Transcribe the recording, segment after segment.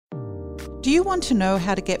Do you want to know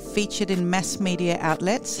how to get featured in mass media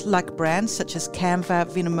outlets like brands such as Canva,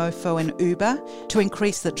 Vinomofo and Uber to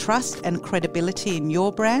increase the trust and credibility in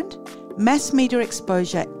your brand? Mass media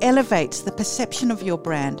exposure elevates the perception of your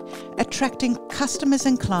brand, attracting customers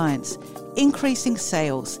and clients, increasing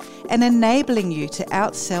sales, and enabling you to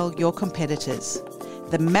outsell your competitors.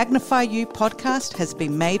 The Magnify You podcast has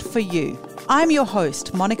been made for you. I'm your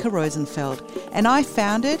host, Monica Rosenfeld, and I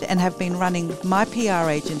founded and have been running my PR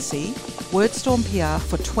agency, Wordstorm PR,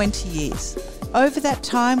 for 20 years. Over that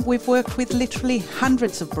time, we've worked with literally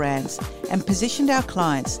hundreds of brands and positioned our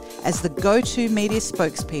clients as the go-to media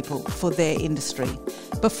spokespeople for their industry.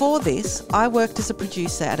 Before this, I worked as a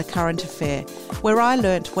producer at A Current Affair, where I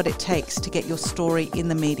learnt what it takes to get your story in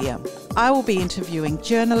the media. I will be interviewing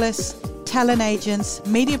journalists, talent agents,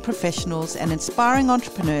 media professionals, and inspiring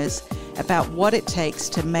entrepreneurs about what it takes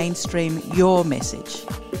to mainstream your message.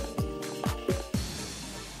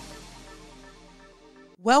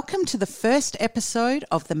 Welcome to the first episode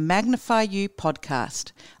of the Magnify You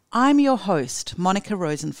podcast. I'm your host, Monica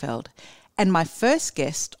Rosenfeld, and my first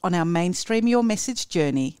guest on our Mainstream Your Message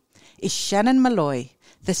journey is Shannon Molloy,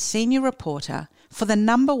 the senior reporter for the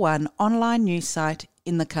 #1 online news site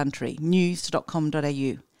in the country,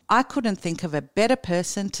 news.com.au. I couldn't think of a better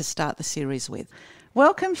person to start the series with.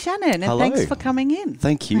 Welcome, Shannon, and Hello. Thanks for coming in.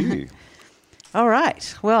 Thank you. All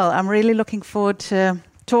right. Well, I'm really looking forward to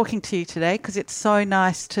talking to you today because it's so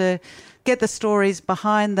nice to get the stories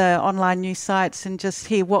behind the online news sites and just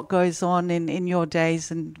hear what goes on in your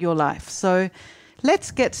days and your life. So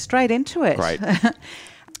let's get straight into it. Great.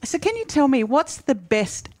 So can you tell me what's the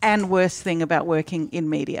best and worst thing about working in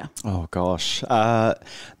media? Oh, gosh.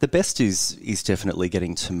 The best is definitely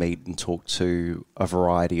getting to meet and talk to a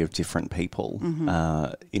variety of different people.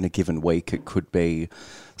 In a given week, it could be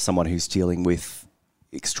someone who's dealing with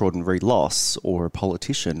extraordinary loss, or a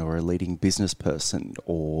politician, or a leading business person,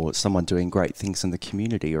 or someone doing great things in the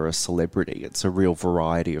community, or a celebrity. It's a real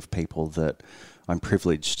variety of people that I'm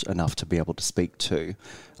privileged enough to be able to speak to.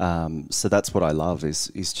 So that's what I love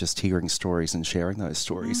is just hearing stories and sharing those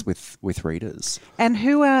stories with readers. And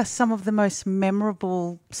who are some of the most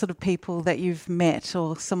memorable sort of people that you've met,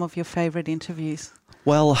 or some of your favourite interviews?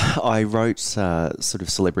 Well, I wrote sort of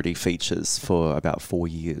celebrity features for about 4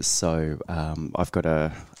 years, so I've got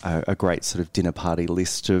a great sort of dinner party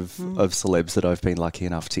list of celebs that I've been lucky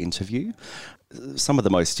enough to interview. Some of the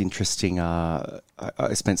most interesting are,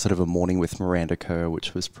 I spent sort of a morning with Miranda Kerr,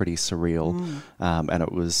 which was pretty surreal, and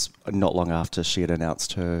it was not long after she had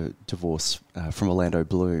announced her divorce from Orlando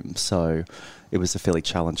Bloom, so it was a fairly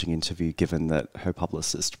challenging interview given that her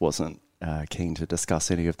publicist wasn't keen to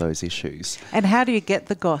discuss any of those issues. And how do you get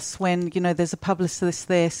the goss when, there's a publicist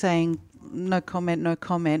there saying no comment,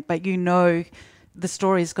 but the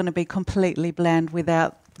story is going to be completely bland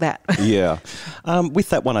without that? Yeah.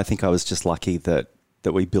 With that one, I think I was just lucky that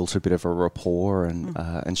we built a bit of a rapport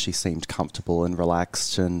and she seemed comfortable and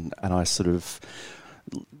relaxed and I sort of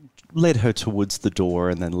led her towards the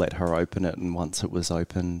door and then let her open it. And once it was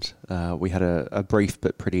opened, we had a brief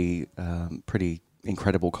but pretty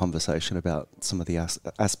incredible conversation about some of the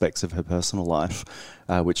aspects of her personal life,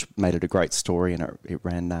 which made it a great story, and it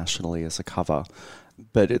ran nationally as a cover.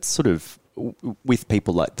 But it's sort of with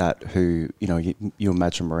people like that who, you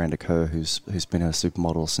imagine Miranda Kerr, who's been a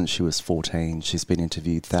supermodel since she was 14. She's been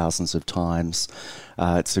interviewed thousands of times.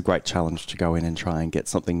 It's a great challenge to go in and try and get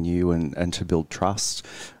something new and to build trust.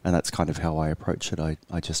 And that's kind of how I approach it.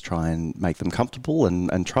 I just try and make them comfortable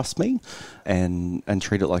and trust me and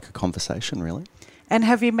treat it like a conversation, really. And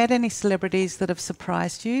have you met any celebrities that have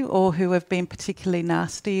surprised you or who have been particularly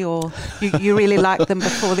nasty, or you really liked them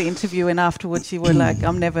before the interview and afterwards you were like,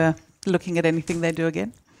 I'm never looking at anything they do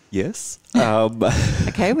again? Yes.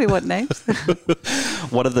 Okay, we want names.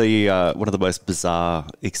 One of the most bizarre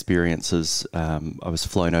experiences, I was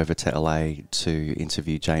flown over to LA to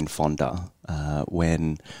interview Jane Fonda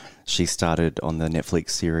when she started on the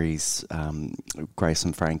Netflix series Grace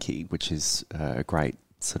and Frankie, which is a great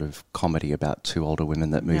sort of comedy about two older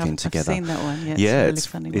women that move in together. I've seen that one. Yeah, it's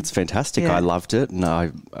a really funny. It's fantastic. Yeah. I loved it, and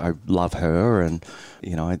I love her. And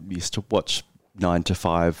I used to watch 9 to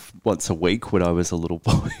 5 once a week when I was a little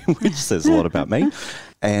boy, which says a lot about me.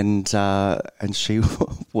 And she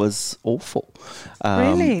was awful.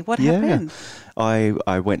 Really? What happened?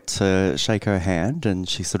 I went to shake her hand and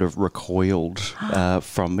she sort of recoiled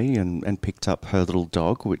from me and picked up her little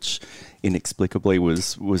dog, which inexplicably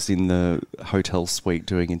was in the hotel suite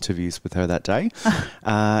doing interviews with her that day.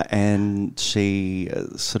 And she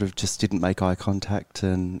sort of just didn't make eye contact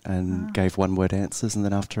and gave one-word answers. And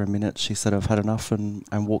then after a minute, she said, "I've had enough," and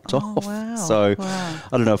walked off. Wow. So I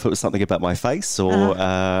don't know if it was something about my face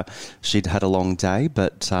or she'd had a long day,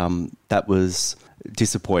 but that was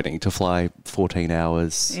disappointing to fly 14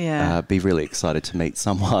 hours, be really excited to meet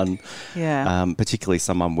someone, particularly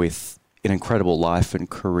someone with an incredible life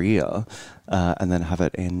and career, and then have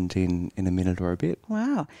it end in a minute or a bit.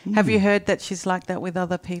 Wow. Have you heard that she's like that with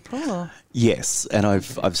other people? Or? Yes, and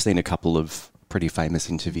I've seen a couple of pretty famous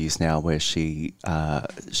interviews now where she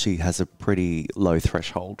has a pretty low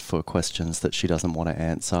threshold for questions that she doesn't want to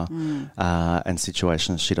answer and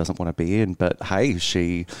situations she doesn't want to be in. But hey,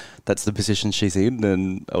 that's the position she's in,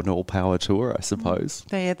 and all power to her, I suppose.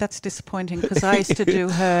 Yeah, that's disappointing because I used to do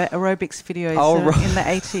her aerobics videos in the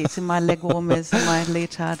 80s in my leg warmers and my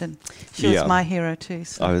leotard, and she was my hero too.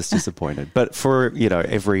 So. I was disappointed. But for,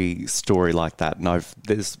 every story like that, and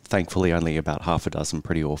there's thankfully only about half a dozen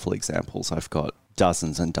pretty awful examples. I've got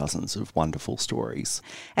dozens and dozens of wonderful stories.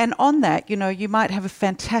 And on that, you might have a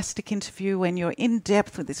fantastic interview when you're in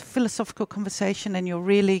depth with this philosophical conversation and you're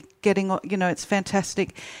really getting, it's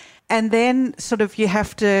fantastic. And then sort of you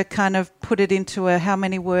have to kind of put it into how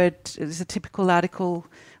many words is a typical article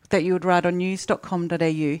that you would write on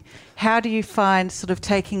news.com.au. How do you find sort of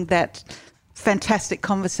taking that fantastic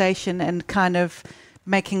conversation and kind of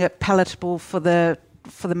making it palatable for the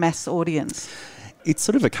mass audience? It's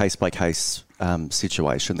sort of a case-by-case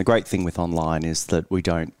situation. The great thing with online is that we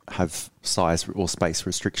don't have size or space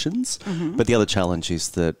restrictions, but the other challenge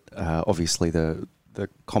is that obviously the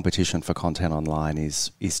competition for content online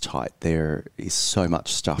is tight. There is so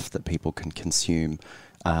much stuff that people can consume,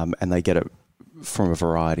 and they get it from a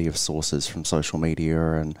variety of sources, from social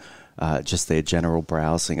media and just their general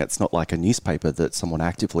browsing. It's not like a newspaper that someone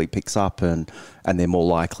actively picks up and they're more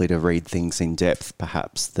likely to read things in depth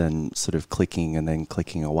perhaps than sort of clicking and then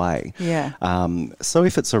clicking away. Yeah. So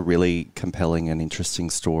if it's a really compelling and interesting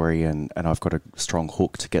story and I've got a strong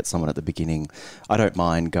hook to get someone at the beginning, I don't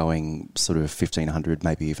mind going sort of 1,500,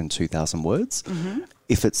 maybe even 2,000 words.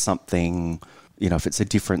 If it's something... if it's a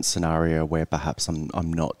different scenario where perhaps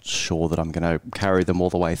I'm not sure that I'm going to carry them all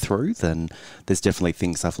the way through, then there's definitely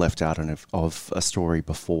things I've left out of a story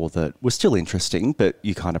before that were still interesting, but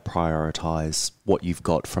you kind of prioritise what you've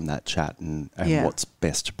got from that chat and what's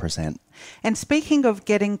best to present. And speaking of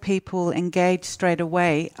getting people engaged straight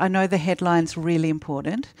away, I know the headline's really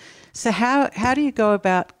important. So how do you go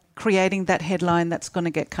about creating that headline that's going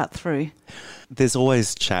to get cut through? There's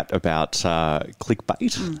always chat about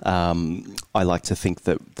clickbait. I like to think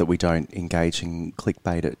that we don't engage in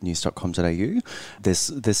clickbait at news.com.au.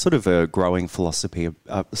 There's sort of a growing philosophy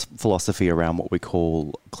around what we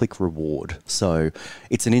call click reward. So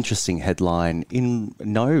it's an interesting headline in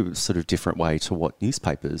no sort of different way to what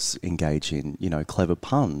newspapers engage in. Clever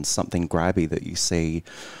puns, something grabby that you see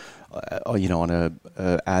on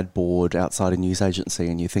a ad board outside a news agency,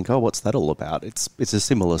 and you think, oh, what's that all about? It's a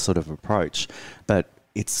similar sort of approach, but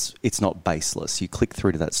it's not baseless. You click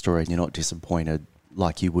through to that story and you're not disappointed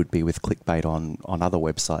like you would be with clickbait on other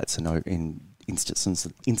websites and in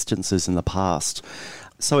instances in the past.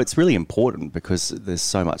 So it's really important because there's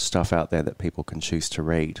so much stuff out there that people can choose to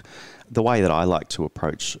read. The way that I like to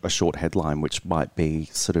approach a short headline, which might be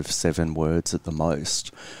sort of 7 words at the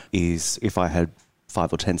most, is if I had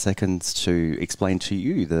 5 or 10 seconds to explain to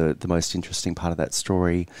you the most interesting part of that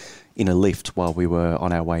story in a lift while we were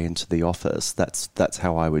on our way into the office. That's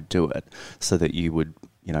how I would do it, so that you would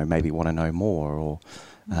maybe want to know more or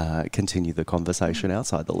continue the conversation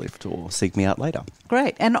outside the lift or seek me out later.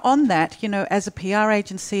 Great. And on that, as a PR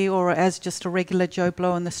agency or as just a regular Joe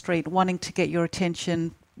Blow on the street wanting to get your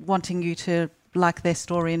attention, wanting you to like their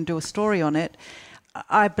story and do a story on it,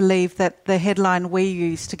 I believe that the headline we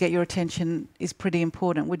use to get your attention is pretty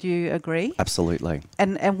important. Would you agree? Absolutely.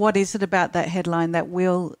 And what is it about that headline that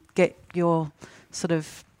will get your sort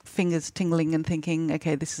of fingers tingling and thinking,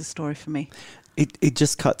 okay, this is a story for me? It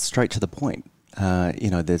just cuts straight to the point.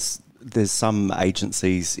 There's some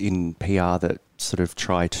agencies in PR that sort of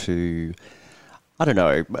try to, I don't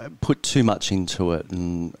know, put too much into it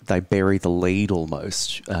and they bury the lead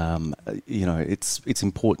almost. It's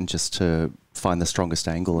important just to find the strongest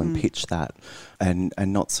angle and pitch that and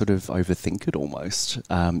not sort of overthink it almost.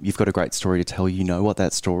 You've got a great story to tell, what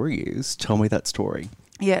that story is. Tell me that story.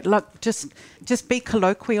 Yeah, look, just be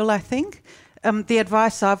colloquial, I think. The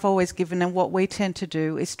advice I've always given and what we tend to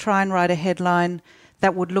do is try and write a headline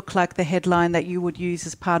that would look like the headline that you would use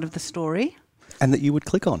as part of the story. And that you would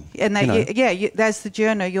click on. And that, as the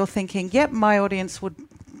journo, you're thinking, yep, my audience would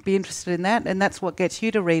be interested in that, and that's what gets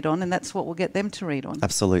you to read on, and that's what will get them to read on.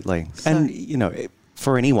 Absolutely. So, and,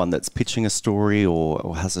 for anyone that's pitching a story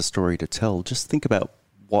or has a story to tell, just think about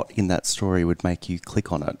what in that story would make you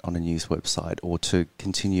click on it on a news website or to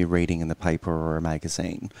continue reading in the paper or a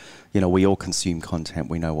magazine. We all consume content.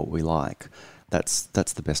 We know what we like. That's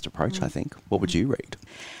the best approach, I think. What would you read?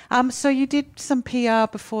 So you did some PR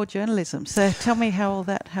before journalism. So tell me how all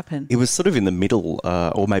that happened. It was sort of in the middle,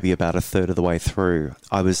 or maybe about a third of the way through.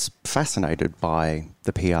 I was fascinated by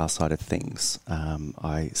the PR side of things.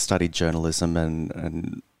 I studied journalism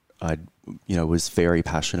and I was very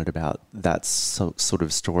passionate about that sort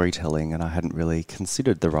of storytelling, and I hadn't really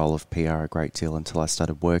considered the role of PR a great deal until I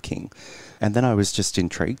started working. And then I was just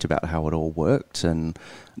intrigued about how it all worked and,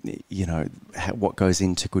 what goes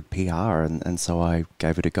into good PR. And so I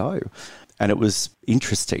gave it a go. And it was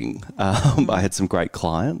interesting. I had some great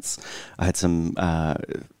clients. I had some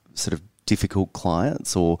sort of difficult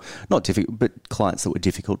clients, or not difficult, but clients that were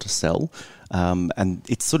difficult to sell. And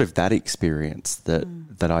it's sort of that experience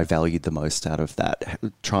that I valued the most out of that,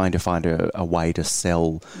 trying to find a way to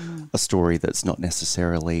sell a story that's not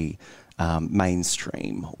necessarily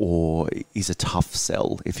mainstream or is a tough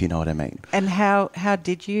sell, if you know what I mean. And how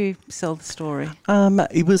did you sell the story?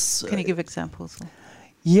 It was... Can you give examples?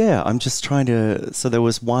 Yeah, I'm just trying to... So there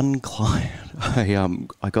was one client,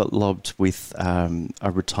 I got lobbed with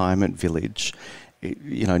a retirement village.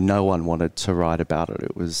 No one wanted to write about it.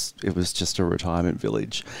 It was just a retirement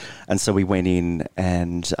village. And so we went in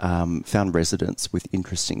and found residents with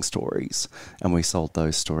interesting stories, and we sold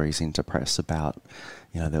those stories into press about,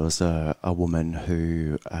 there was a woman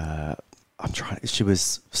who... she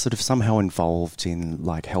was sort of somehow involved in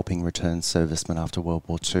like helping return servicemen after World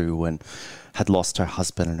War II and had lost her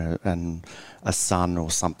husband and a son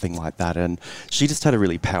or something like that. And she just had a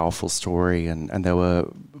really powerful story, and there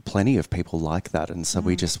were plenty of people like that. And so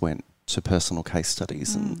we just went to personal case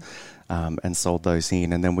studies and sold those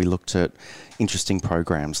in. And then we looked at interesting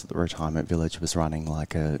programs that the retirement village was running,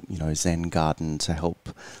 like a Zen garden to help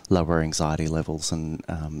lower anxiety levels and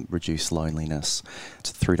reduce loneliness,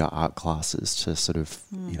 through to art classes to sort of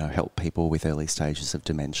help people with early stages of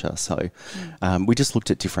dementia. So we just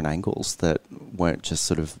looked at different angles that weren't just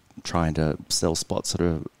sort of trying to sell spots at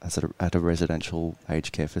a residential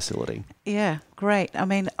aged care facility. Yeah, great. I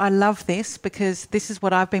mean, I love this because this is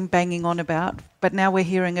what I've been banging on about, but now we're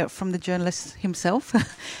hearing it from the journalist himself.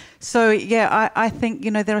 So, yeah, I think,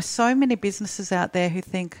 there are so many businesses out there who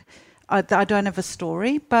think, I don't have a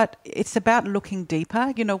story, but it's about looking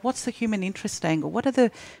deeper. What's the human interest angle? What are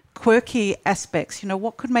the quirky aspects?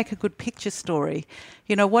 What could make a good picture story?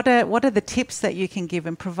 What are the tips that you can give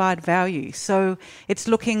and provide value? So it's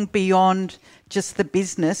looking beyond just the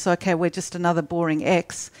business. Okay, we're just another boring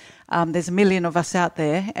X. There's a million of us out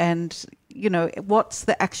there, and what's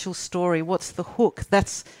the actual story? What's the hook?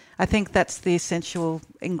 I think that's the essential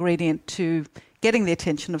ingredient to getting the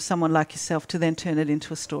attention of someone like yourself to then turn it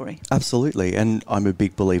into a story. Absolutely. And I'm a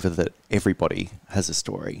big believer that everybody has a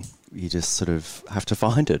story. You just sort of have to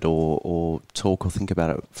find it or talk or think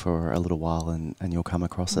about it for a little while and you'll come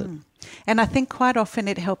across it. And I think quite often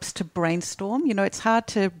it helps to brainstorm. It's hard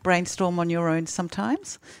to brainstorm on your own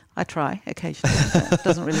sometimes. I try occasionally. It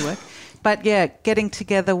doesn't really work. But yeah, getting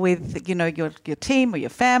together with, your team or your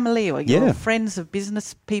family or your friends of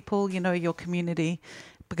business people, your community,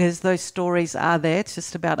 because those stories are there. It's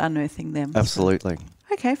just about unearthing them. Absolutely. So.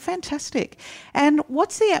 Okay, fantastic. And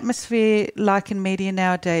what's the atmosphere like in media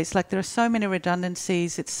nowadays? Like, there are so many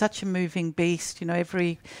redundancies. It's such a moving beast.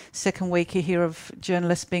 Every second week you hear of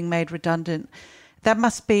journalists being made redundant. That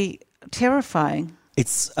must be terrifying.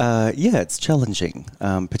 It's it's challenging,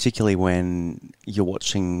 particularly when you're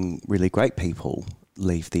watching really great people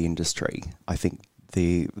leave the industry. I think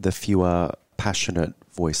the fewer passionate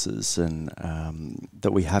voices and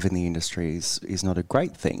that we have in the industry is not a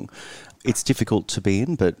great thing. It's difficult to be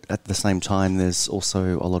in, but at the same time, there's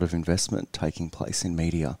also a lot of investment taking place in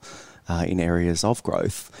media in areas of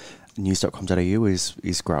growth. News.com.au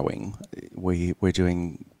is growing. We're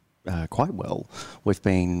doing quite well. We've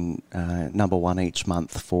been number one each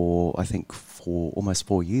month for almost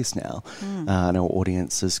 4 years now. And our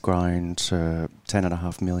audience has grown to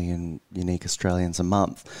 10.5 million unique Australians a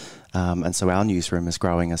month. And so our newsroom is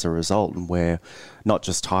growing as a result, and we're not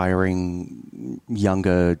just hiring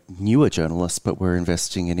younger, newer journalists, but we're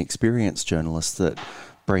investing in experienced journalists that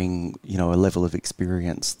bring, a level of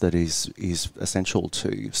experience that is essential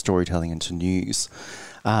to storytelling and to news.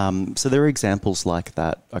 So there are examples like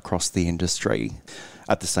that across the industry.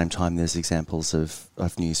 At the same time, there's examples of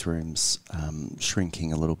newsrooms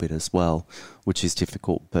shrinking a little bit as well, which is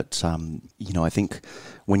difficult. But, I think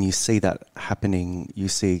when you see that happening, you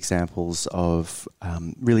see examples of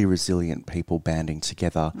really resilient people banding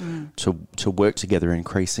together to work together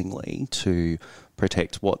increasingly to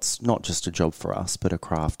protect what's not just a job for us, but a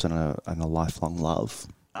craft and a lifelong love.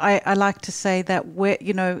 I like to say that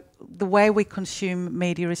the way we consume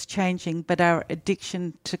media is changing, but our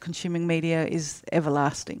addiction to consuming media is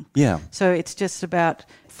everlasting. Yeah. So it's just about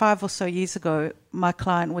 5 or so years ago, my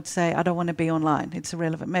client would say, I don't want to be online. It's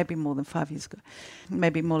irrelevant. Maybe more than 5 years ago.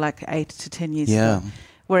 Maybe more like 8 to 10 years ago.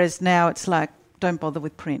 Whereas now it's like, don't bother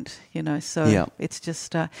with print, So it's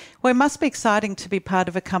just, it must be exciting to be part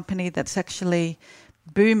of a company that's actually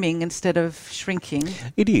booming instead of shrinking.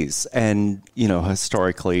 It is. And,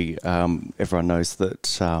 historically, everyone knows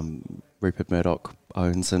that Rupert Murdoch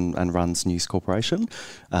owns and runs News Corporation.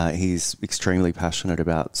 He's extremely passionate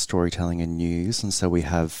about storytelling and news. And so we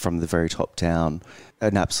have, from the very top down,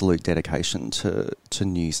 an absolute dedication to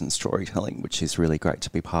news and storytelling, which is really great to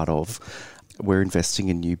be part of. We're investing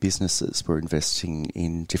in new businesses. We're investing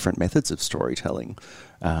in different methods of storytelling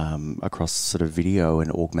across sort of video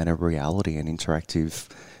and augmented reality and interactive,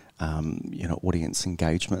 audience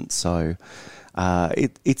engagement. So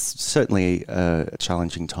it's certainly a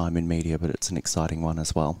challenging time in media, but it's an exciting one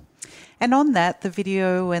as well. And on that, the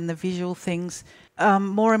video and the visual things,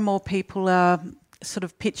 more and more people are sort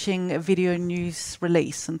of pitching a video news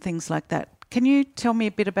release and things like that. Can you tell me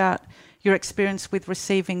a bit about your experience with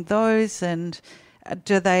receiving those, and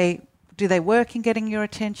do they work in getting your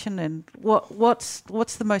attention, and what's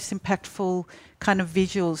the most impactful kind of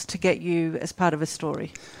visuals to get you as part of a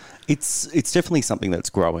story? It's definitely something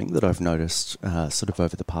that's growing that I've noticed sort of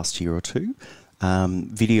over the past year or two.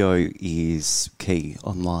 Video is key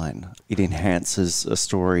online. It enhances a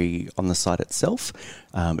story on the site itself.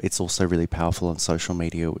 It's also really powerful on social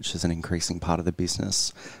media, which is an increasing part of the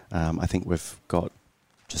business. I think we've got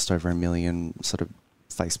just over 1 million sort of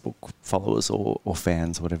Facebook followers or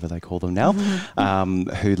fans, whatever they call them now,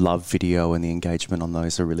 who love video, and the engagement on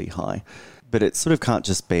those are really high. But it sort of can't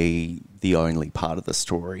just be the only part of the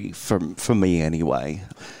story, for me anyway.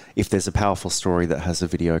 If there's a powerful story that has a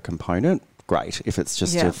video component, great. If it's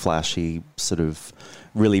just a flashy sort of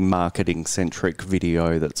really marketing-centric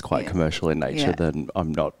video that's quite commercial in nature, then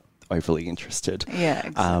I'm not overly interested. Yeah,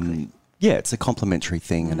 exactly. It's a complementary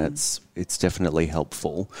thing, and it's definitely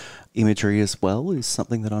helpful. Imagery as well is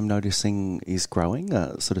something that I'm noticing is growing,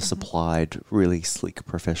 sort of supplied really slick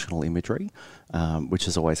professional imagery, which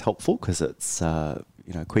is always helpful because it's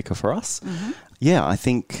quicker for us. Yeah, I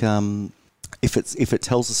think if it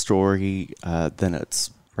tells a story, then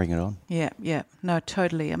it's bring it on. Yeah. No,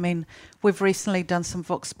 totally. I mean, we've recently done some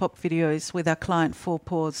Vox Pop videos with our client, Four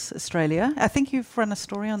Paws Australia. I think you've run a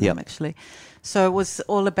story on them, actually. So it was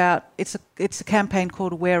all about, it's a campaign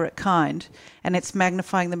called Wear It Kind, and it's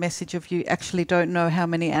magnifying the message of you actually don't know how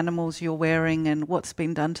many animals you're wearing and what's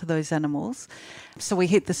been done to those animals. So we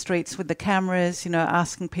hit the streets with the cameras,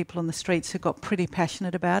 asking people on the streets who got pretty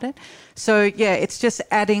passionate about it. So, it's just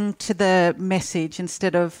adding to the message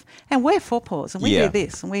instead of, and we're Four Paws, and we do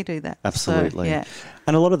this and we do that. Absolutely. So,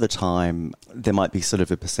 and a lot of the time, there might be sort of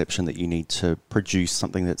a perception that you need to produce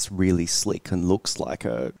something that's really slick and looks like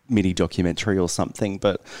a mini documentary or something,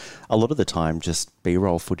 but a lot of the time, just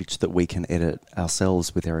B-roll footage that we can edit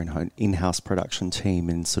ourselves with our in-house production team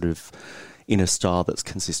in sort of in a style that's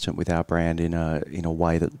consistent with our brand, in a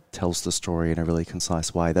way that tells the story in a really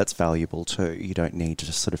concise way. That's valuable too. You don't need to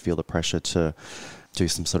just sort of feel the pressure to do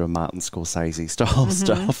some sort of Martin Scorsese style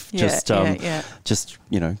stuff. Just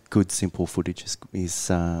good simple footage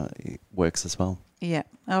it works as well. Yeah.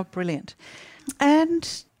 Oh, brilliant.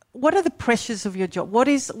 And what are the pressures of your job? What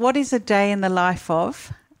is a day in the life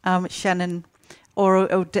of Shannon,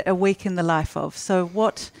 or a week in the life of? So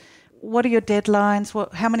what are your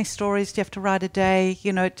deadlines? How many stories do you have to write a day?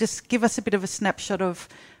 Just give us a bit of a snapshot of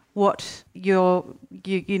what you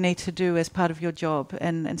need to do as part of your job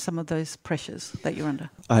and some of those pressures that you're under.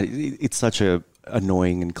 It's such a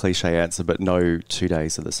annoying and cliche answer, but no 2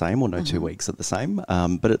 days are the same, or no 2 weeks are the same.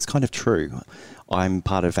 But it's kind of true. I'm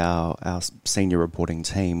part of our senior reporting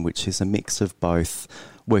team, which is a mix of both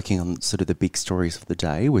working on sort of the big stories of the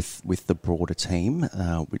day with the broader team,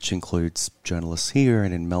 which includes journalists here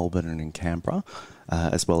and in Melbourne and in Canberra,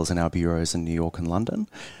 as well as in our bureaus in New York and London.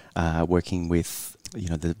 working with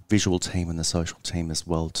the visual team and the social team as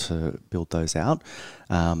well to build those out.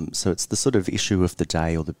 So it's the sort of issue of the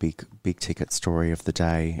day or the big ticket story of the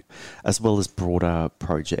day, as well as broader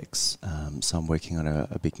projects. So I'm working on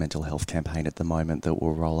a big mental health campaign at the moment that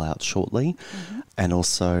will roll out shortly, and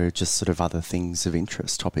also just sort of other things of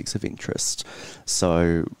interest, topics of interest.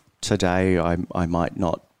 So today I might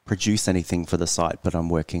not produce anything for the site, but I'm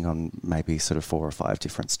working on maybe sort of 4 or 5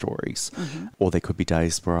 different stories. Or there could be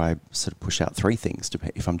days where I sort of push out 3 things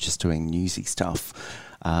if I'm just doing newsy stuff.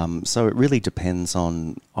 So it really depends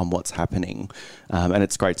on what's happening. And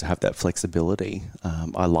it's great to have that flexibility.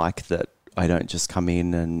 I like that I don't just come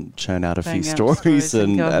in and churn out a few stories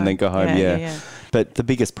and then go home. Yeah. But the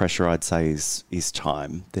biggest pressure I'd say is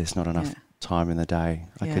time. There's not enough time in the day.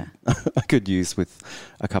 I could use with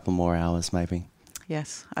a couple more hours maybe.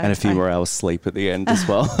 Yes. And a few more hours sleep at the end as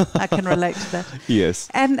well. I can relate to that. Yes.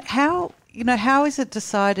 And how is it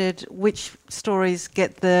decided which stories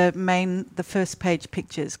get the first page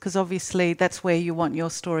pictures? Because obviously that's where you want your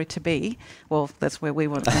story to be. Well, that's where we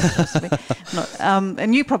want our stories to be.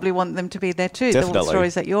 And you probably want them to be there too, Definitely. the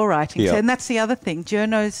stories that you're writing. Yeah. So, and that's the other thing.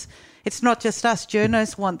 Journos, it's not just us.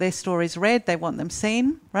 Journos want their stories read. They want them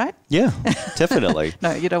seen, right? Yeah, definitely.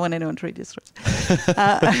 No, you don't want anyone to read your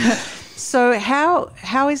stories. So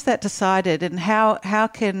how is that decided, and how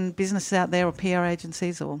can businesses out there or PR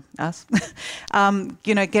agencies or us,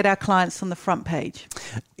 get our clients on the front page?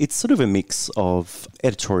 It's sort of a mix of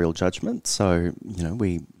editorial judgment. So,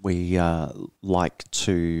 we like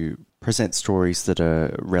to present stories that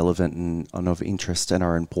are relevant and of interest and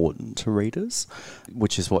are important to readers,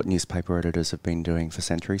 which is what newspaper editors have been doing for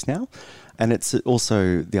centuries now. And it's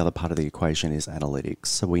also the other part of the equation is analytics.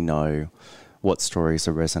 So we know what stories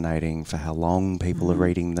are resonating, for how long people are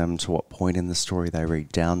reading them, to what point in the story they read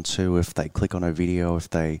down to, if they click on a video, if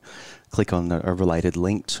they click on a related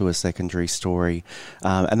link to a secondary story.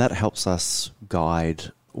 And that helps us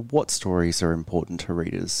guide what stories are important to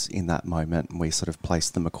readers in that moment, and we sort of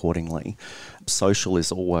place them accordingly. Social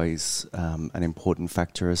is always an important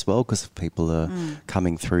factor as well, because if people are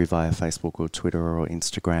coming through via Facebook or Twitter or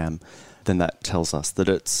Instagram, then that tells us that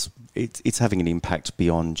it's having an impact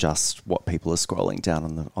beyond just what people are scrolling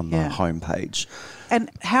down on the homepage. And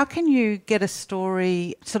how can you get a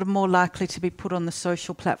story sort of more likely to be put on the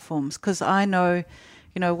social platforms? Because I know,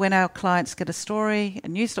 when our clients get a story, a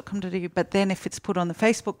news.com.au, but then if it's put on the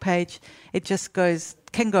Facebook page, it just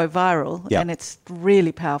can go viral, and it's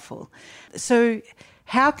really powerful. So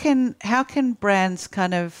how can brands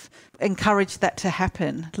kind of encourage that to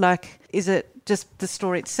happen? Like, is it just the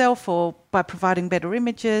story itself, or by providing better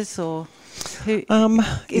images, or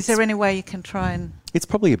is there any way you can try and it's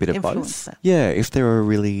probably a bit of both. That? Yeah, if there are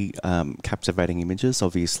really captivating images,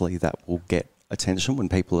 obviously that will get attention when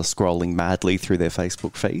people are scrolling madly through their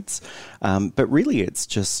Facebook feeds. But really it's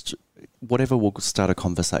just whatever will start a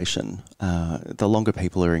conversation. The longer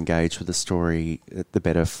people are engaged with the story, the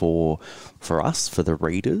better for us, for the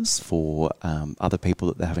readers, for other people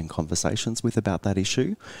that they're having conversations with about that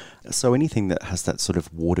issue. So anything that has that sort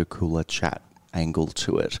of water cooler chat angle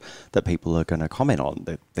to it that people are going to comment on,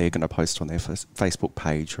 that they're going to post on their Facebook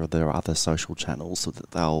page or their other social channels, so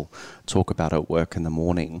that they'll talk about at work in the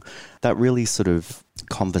morning. That really sort of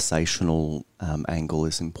conversational angle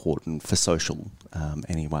is important for social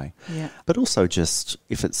anyway. Yeah. But also just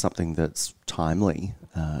if it's something that's timely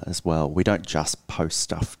as well. We don't just post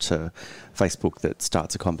stuff to Facebook that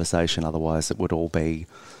starts a conversation, otherwise it would all be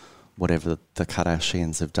whatever the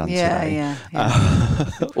Kardashians have done today.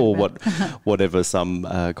 Or whatever some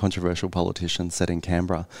controversial politician said in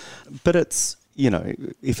Canberra. But it's,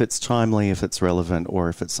 if it's timely, if it's relevant, or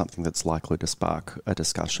if it's something that's likely to spark a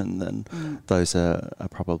discussion, then those are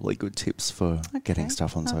probably good tips for getting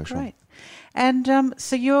stuff on social. Great. And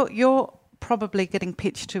so you're probably getting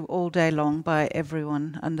pitched to all day long by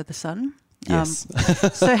everyone under the sun. Yes.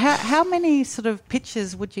 So how many sort of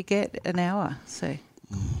pitches would you get an hour, say?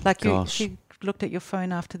 Like if you looked at your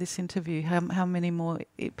phone after this interview, how many more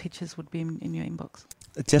pitches would be in your inbox?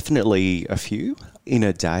 Definitely a few. In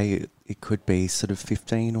a day, it could be sort of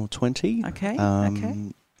 15 or 20.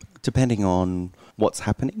 Okay. Depending on what's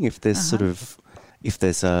happening. If there's if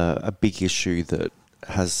there's a big issue that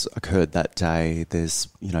has occurred that day, there's,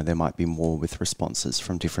 there might be more with responses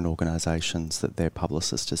from different organisations that their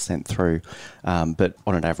publicist has sent through. But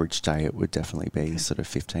on an average day, it would definitely be sort of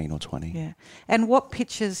 15 or 20. Yeah. And what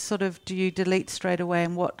pitches sort of do you delete straight away,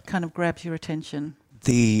 and what kind of grabs your attention?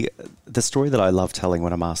 The story that I love telling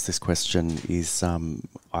when I'm asked this question is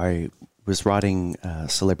I was writing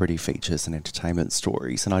celebrity features and entertainment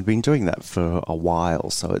stories, and I'd been doing that for a while,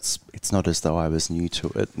 so it's not as though I was new to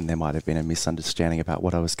it, and there might have been a misunderstanding about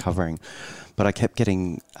what I was covering. But I kept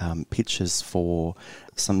getting pitches for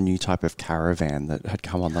some new type of caravan that had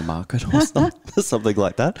come on the market or something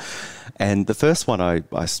like that. And the first one, I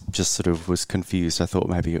just sort of was confused. I thought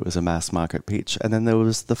maybe it was a mass market pitch. And then there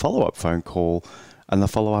was the follow-up phone call and the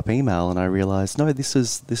follow-up email, and I realised, no, this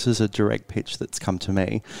is a direct pitch that's come to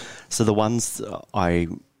me. So the ones I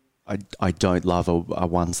don't love are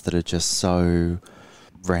ones that are just so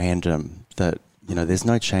random that, you know, there's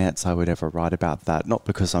no chance I would ever write about that. Not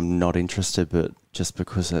because I'm not interested, but just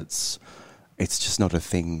because it's just not a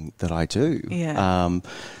thing that I do. Yeah.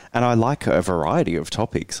 And I like a variety of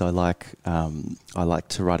topics. I like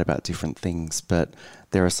to write about different things, but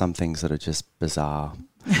there are some things that are just bizarre.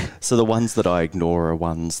 So the ones that I ignore are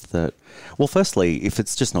ones that, well, firstly, if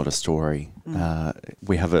it's just not a story,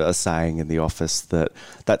 we have a saying in the office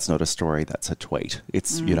that's not a story, that's a tweet.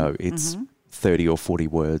 It's, you know, it's 30 or 40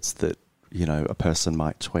 words that, you know, a person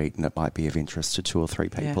might tweet and it might be of interest to 2 or 3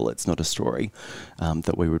 people. Yeah. It's not a story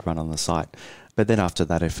that we would run on the site. But then after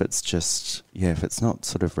that, if it's just, if it's not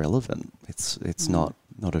sort of relevant, it's not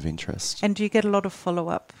of interest. And do you get a lot of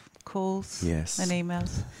follow-up calls? Yes. And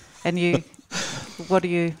emails? And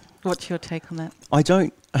what's your take on that?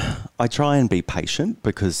 I try and be patient,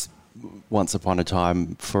 because once upon a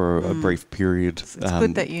time, for a brief period, it's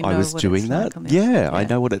good that you know I was doing that. Like I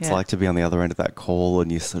know what it's like to be on the other end of that call,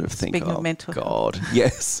 and you sort of think, oh God,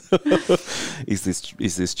 yes, is this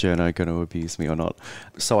journo going to abuse me or not?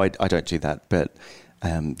 So I don't do that. But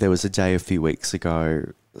there was a day a few weeks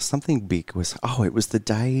ago, something big was. It was the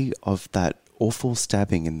day of that awful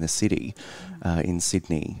stabbing in the city, in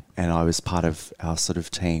Sydney, and I was part of our sort of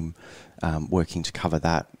team working to cover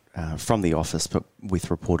that. From the office, but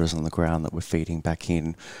with reporters on the ground that were feeding back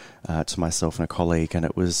in to myself and a colleague, and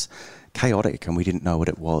it was chaotic, and we didn't know what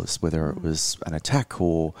it was, whether it was an attack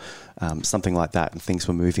or something like that, and things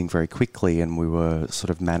were moving very quickly, and we were sort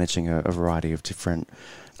of managing a variety of different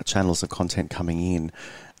channels of content coming in.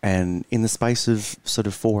 And in the space of sort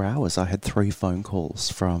of 4 hours, I had 3 phone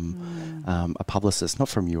calls from a publicist, not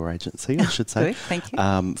from your agency, I should say. Good, thank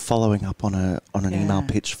you. Following up on an email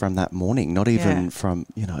pitch from that morning, not even from,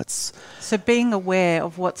 you know, it's... So being aware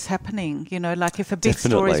of what's happening, you know, like if a big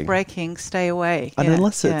story is breaking, stay away. And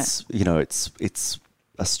unless it's, you know, it's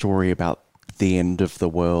a story about the end of the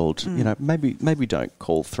world, you know, maybe don't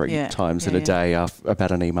call 3 times in a day about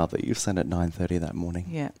an email that you've sent at 9:30 that morning.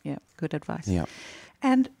 Yeah, good advice. Yeah.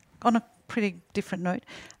 And on a pretty different note,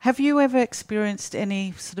 have you ever experienced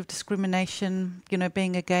any sort of discrimination, you know,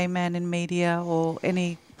 being a gay man in media, or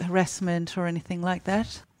any harassment or anything like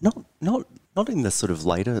that? Not in the sort of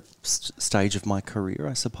later stage of my career,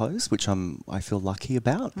 I suppose, which I feel lucky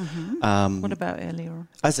about. What about earlier?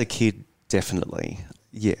 As a kid, definitely,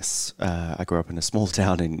 yes. I grew up in a small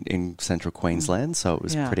town in central Queensland, so it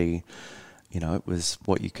was pretty... You know, it was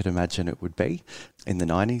what you could imagine it would be in the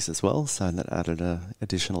 90s as well, so that added an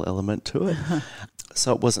additional element to it.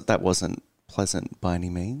 So that wasn't pleasant by any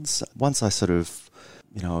means. Once I sort of,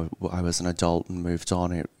 you know, I was an adult and moved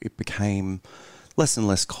on, it became less and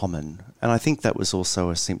less common. And I think that was also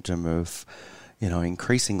a symptom of, you know,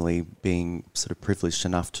 increasingly being sort of privileged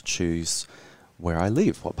enough to choose where I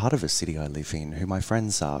live, what part of a city I live in, who my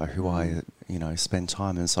friends are, who I, you know, spend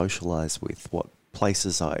time and socialise with, what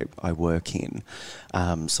places I work in,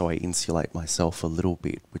 so I insulate myself a little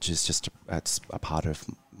bit, which is just that's a part of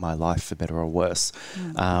my life, for better or worse.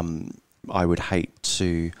 I would hate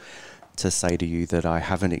to say to you that I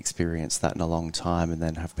haven't experienced that in a long time, and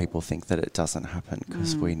then have people think that it doesn't happen,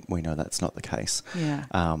 because we know that's not the case.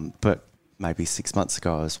 But maybe 6 months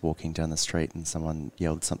ago, I was walking down the street and someone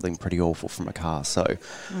yelled something pretty awful from a car. So,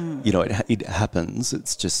 you know, it happens.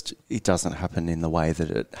 It's just, it doesn't happen in the way that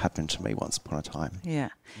it happened to me once upon a time. Yeah.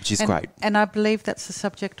 Which is great. And I believe that's the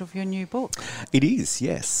subject of your new book. It is,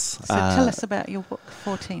 yes. So tell us about your book,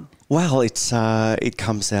 14. Well, it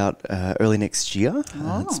comes out early next year.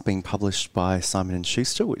 It's being published by Simon &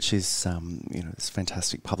 Schuster, which is you know, this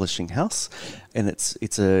fantastic publishing house, and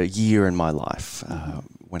it's a year in my life.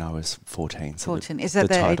 When I was 14. So 14. Is that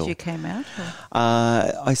the age you came out?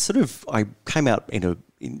 I came out in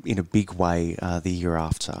a big way the year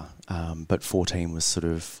after. But 14 was sort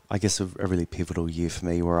of, I guess, a really pivotal year for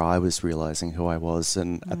me, where I was realising who I was,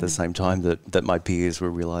 and at the same time that my peers were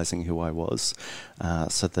realising who I was.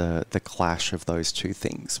 So the clash of those two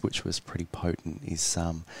things, which was pretty potent, is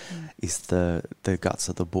the guts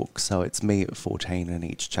of the book. So it's me at 14, and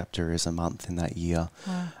each chapter is a month in that year.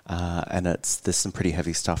 And there's some pretty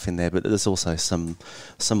heavy stuff in there, but there's also some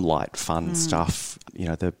light, fun stuff. You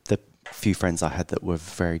know, the few friends I had that were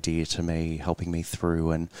very dear to me, helping me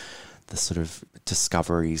through, and the sort of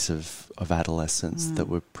discoveries of adolescence that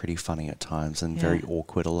were pretty funny at times and very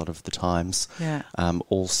awkward a lot of the times. Yeah.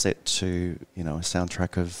 All set to, a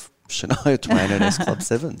soundtrack of Shania Twain and S Club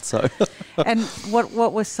 7. So, and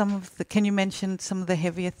what were some of the? Can you mention some of the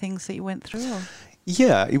heavier things that you went through? Or?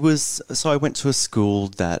 Yeah, it was. So I went to a school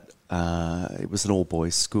that it was an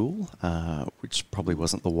all-boys school, which probably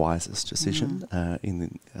wasn't the wisest decision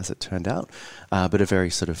as it turned out, but a very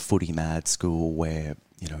sort of footy-mad school where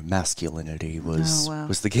masculinity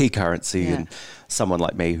was the key currency, and someone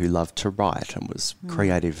like me who loved to write and was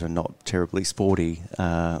creative and not terribly sporty,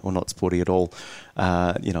 or not sporty at all,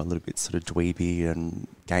 a little bit sort of dweeby and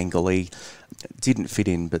gangly, didn't fit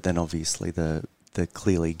in. But then obviously the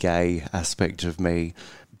clearly gay aspect of me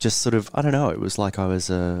just sort of, I don't know, it was like I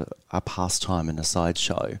was a pastime and a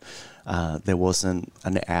sideshow. There wasn't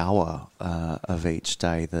an hour of each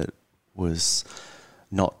day that was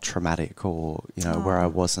not traumatic or, where I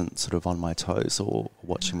wasn't sort of on my toes or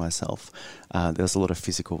watching myself. There was a lot of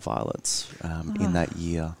physical violence in that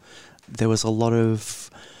year. There was a lot of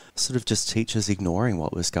sort of just teachers ignoring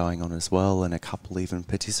what was going on as well, and a couple even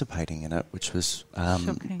participating in it, which was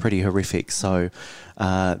pretty horrific. So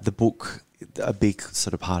the book, a big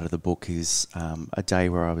sort of part of the book is a day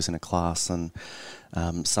where I was in a class and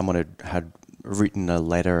someone had written a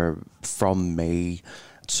letter from me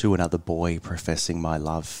to another boy professing my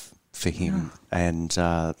love for him, and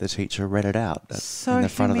the teacher read it out in the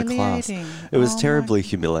front of the class. It was terribly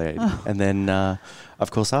humiliating. And then, of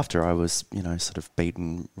course, after I was, sort of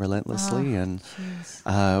beaten relentlessly, and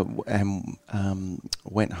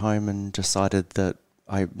went home and decided that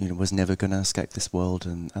I, was never going to escape this world,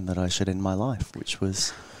 and that I should end my life, which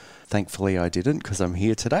was, thankfully, I didn't, because I'm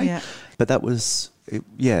here today. Yeah. But that was,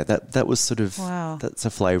 that was sort of, that's a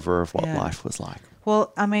flavour of what life was like.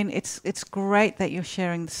 Well, I mean, it's great that you're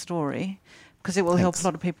sharing the story, because it will help a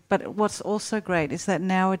lot of people. But what's also great is that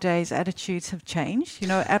nowadays attitudes have changed.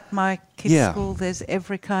 At my kids' school, there's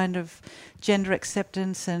every kind of gender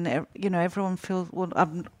acceptance, and everyone feels. Well, I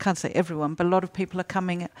can't say everyone, but a lot of people are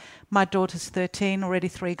coming. My daughter's 13 already.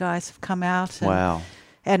 3 guys have come out. And,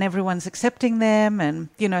 and everyone's accepting them, and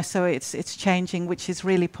so it's changing, which is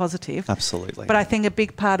really positive. Absolutely. But I think a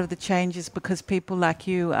big part of the change is because people like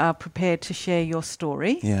you are prepared to share your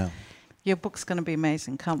story. Yeah. Your book's going to be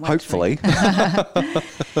amazing. Can't wait. Hopefully.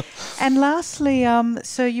 And lastly,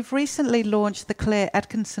 so you've recently launched the Claire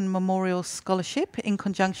Atkinson Memorial Scholarship in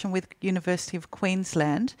conjunction with University of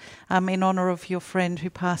Queensland in honour of your friend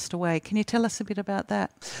who passed away. Can you tell us a bit about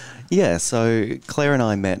that? Yeah, so Claire and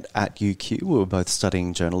I met at UQ. We were both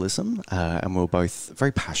studying journalism, and we were both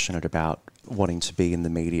very passionate about wanting to be in the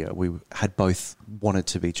media. We had both wanted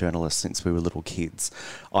to be journalists since we were little kids.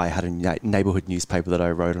 I had a neighbourhood newspaper that I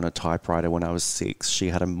wrote on a typewriter when I was 6. She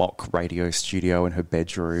had a mock radio studio in her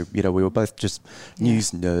bedroom. We were both just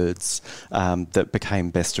news nerds that became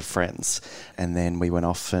best of friends. And then we went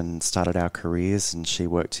off and started our careers, and she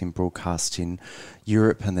worked in broadcast in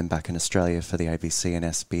Europe and then back in Australia for the ABC and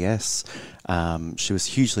SBS. She was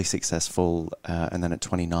hugely successful, and then at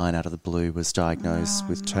 29, out of the blue, was diagnosed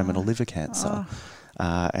with terminal liver cancer.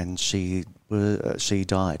 And she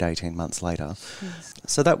died 18 months later. Jeez.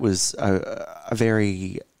 So that was a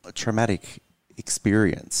very traumatic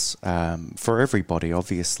experience for everybody,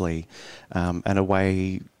 obviously, and a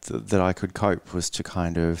way that I could cope was to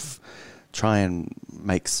kind of try and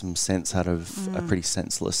make some sense out of a pretty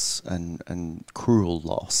senseless and cruel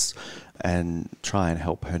loss, and try and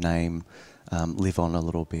help her name live on a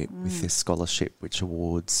little bit with this scholarship, which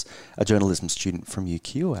awards a journalism student from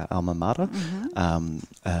UQ, our alma mater,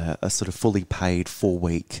 a sort of fully paid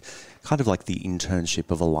 4-week, kind of like the internship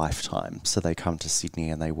of a lifetime. So they come to Sydney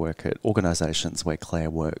and they work at organisations where Claire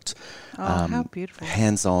worked. How beautiful.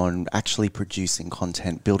 Hands-on, actually producing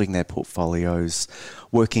content, building their portfolios,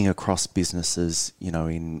 working across businesses,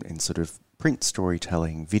 in sort of print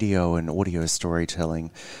storytelling, video and audio storytelling,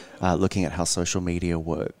 looking at how social media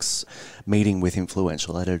works, meeting with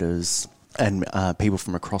influential editors and people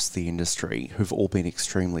from across the industry who've all been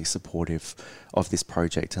extremely supportive of this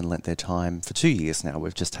project and lent their time for 2 years now.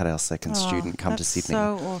 We've just had our second student come to Sydney.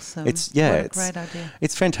 That's so awesome. It's a great idea.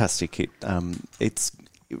 It's fantastic. It's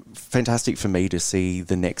fantastic for me to see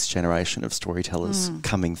the next generation of storytellers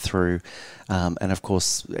coming through, and of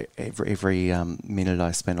course every minute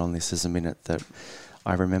I spend on this is a minute that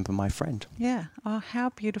I remember my friend. Yeah. Oh, how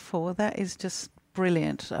beautiful. Well, that is just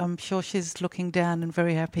brilliant. I'm sure she's looking down and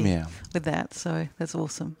very happy with that, so that's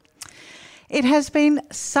awesome. It has been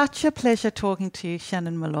such a pleasure talking to you,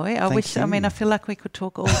 Shannon Molloy. I feel like we could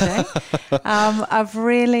talk all day. I've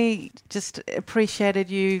really just appreciated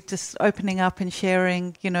you just opening up and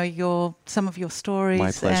sharing, some of your stories.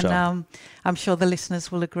 My pleasure. And I'm sure the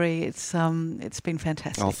listeners will agree. It's been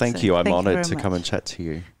fantastic. Oh, thank you. I'm honoured to come and chat to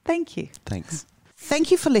you. Thank you. Thanks.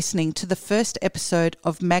 Thank you for listening to the first episode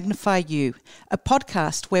of Magnify You, a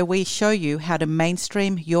podcast where we show you how to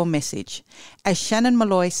mainstream your message. As Shannon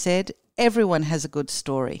Molloy said, everyone has a good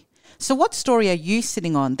story. So what story are you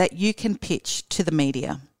sitting on that you can pitch to the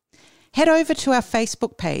media? Head over to our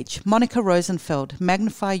Facebook page, Monica Rosenfeld,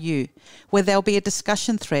 Magnify You, where there'll be a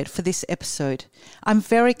discussion thread for this episode. I'm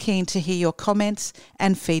very keen to hear your comments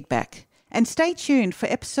and feedback. And stay tuned for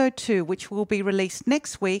episode 2, which will be released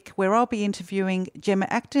next week, where I'll be interviewing Gemma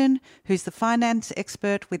Acton, who's the finance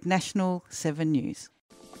expert with National 7 News.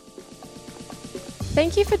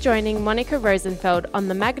 Thank you for joining Monica Rosenfeld on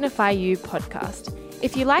the Magnify You podcast.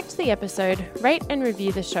 If you liked the episode, rate and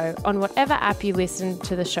review the show on whatever app you listen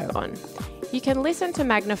to the show on. You can listen to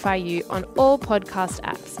Magnify You on all podcast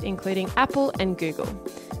apps, including Apple and Google.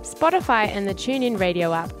 Spotify and the TuneIn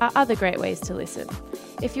Radio app are other great ways to listen.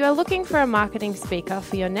 If you are looking for a marketing speaker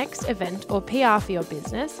for your next event or PR for your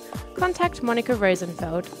business, contact Monica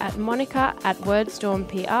Rosenfeld at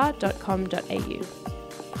monica@wordstormpr.com.au.